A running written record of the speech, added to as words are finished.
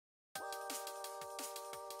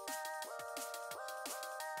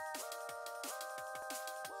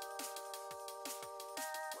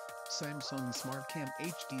Samsung SmartCam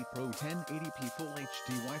HD Pro 1080p Full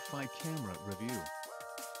HD Wi-Fi Camera Review.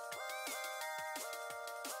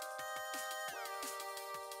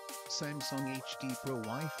 Samsung HD Pro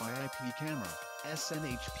Wi-Fi IP Camera,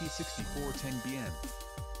 SNHP 6410BN.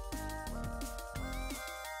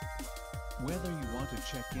 Whether you want to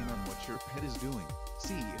check in on what your pet is doing,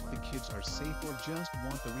 see if the kids are safe, or just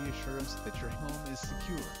want the reassurance that your home is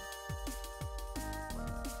secure,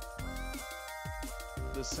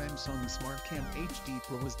 the Samsung SmartCam HD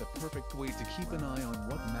Pro is the perfect way to keep an eye on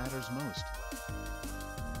what matters most.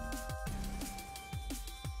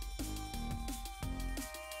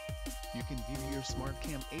 You can view your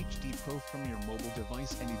SmartCam HD Pro from your mobile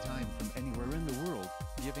device anytime from anywhere in the world,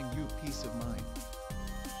 giving you peace of mind.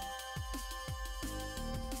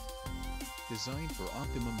 Designed for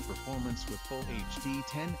optimum performance with Full HD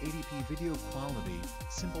 1080p video quality,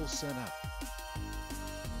 simple setup,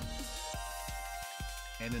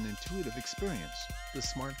 and an intuitive experience, the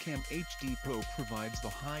SmartCam HD Pro provides the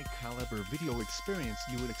high-caliber video experience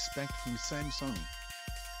you would expect from Samsung.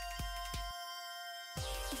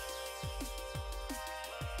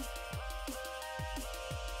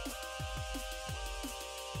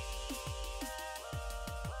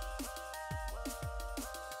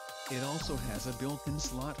 It also has a built-in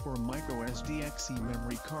slot for microSD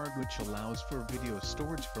memory card, which allows for video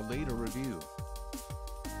storage for later review.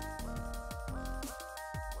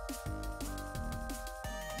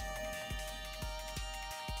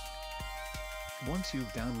 Once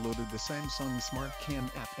you've downloaded the Samsung SmartCam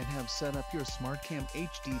app and have set up your SmartCam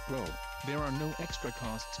HD Pro, there are no extra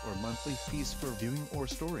costs or monthly fees for viewing or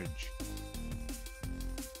storage.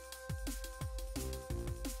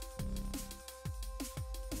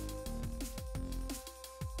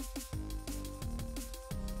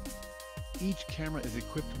 Each camera is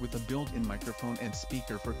equipped with a built-in microphone and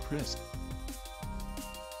speaker for crisp,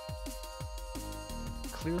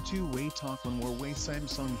 clear two-way talk. One more way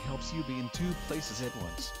Samsung helps you be in two places at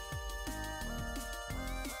once.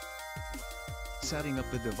 Setting up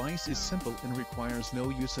the device is simple and requires no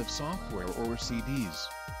use of software or CDs.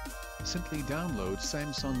 Simply download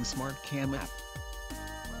Samsung SmartCam app.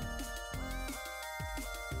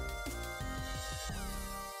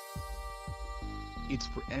 It's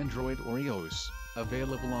for Android or iOS,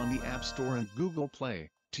 available on the App Store and Google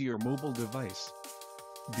Play, to your mobile device.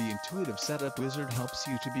 The intuitive setup wizard helps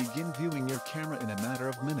you to begin viewing your camera in a matter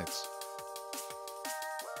of minutes.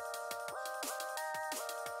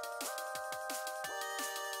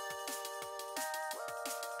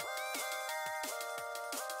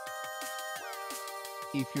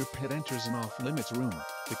 If your pet enters an off-limits room,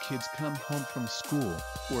 the kids come home from school,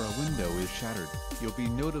 or a window is shattered, you'll be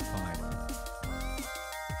notified.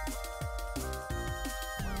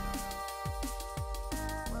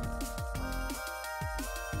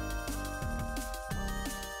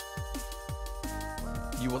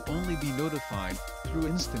 You will only be notified through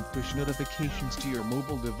instant push notifications to your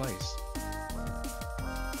mobile device.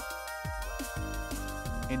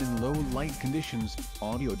 And in low light conditions,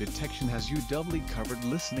 audio detection has you doubly covered,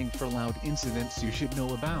 listening for loud incidents you should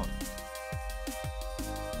know about.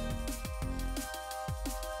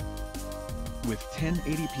 With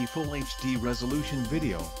 1080p Full HD resolution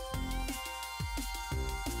video,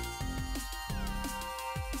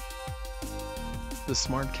 the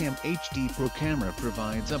SmartCam HD Pro camera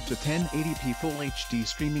provides up to 1080p Full HD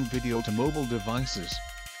streaming video to mobile devices.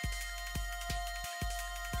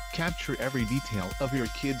 Capture every detail of your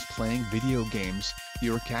kids playing video games,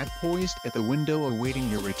 your cat poised at the window awaiting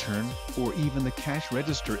your return, or even the cash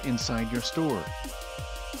register inside your store.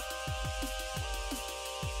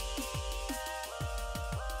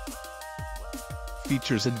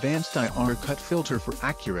 Features advanced IR cut filter for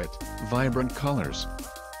accurate, vibrant colors.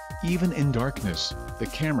 Even in darkness, the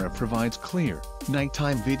camera provides clear,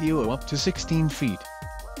 nighttime video up to 16 feet.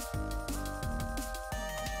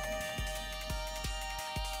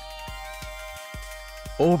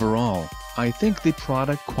 Overall, I think the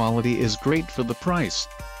product quality is great for the price.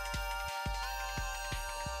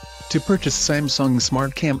 To purchase Samsung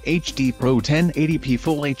SmartCam HD Pro 1080p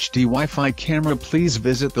Full HD Wi-Fi camera, please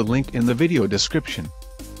visit the link in the video description.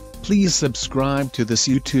 Please subscribe to this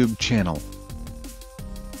YouTube channel.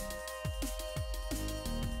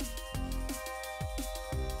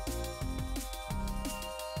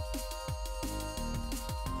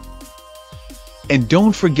 And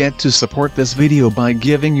don't forget to support this video by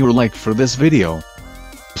giving your like for this video.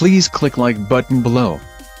 Please click like button below.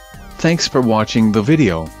 Thanks for watching the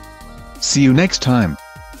video. See you next time.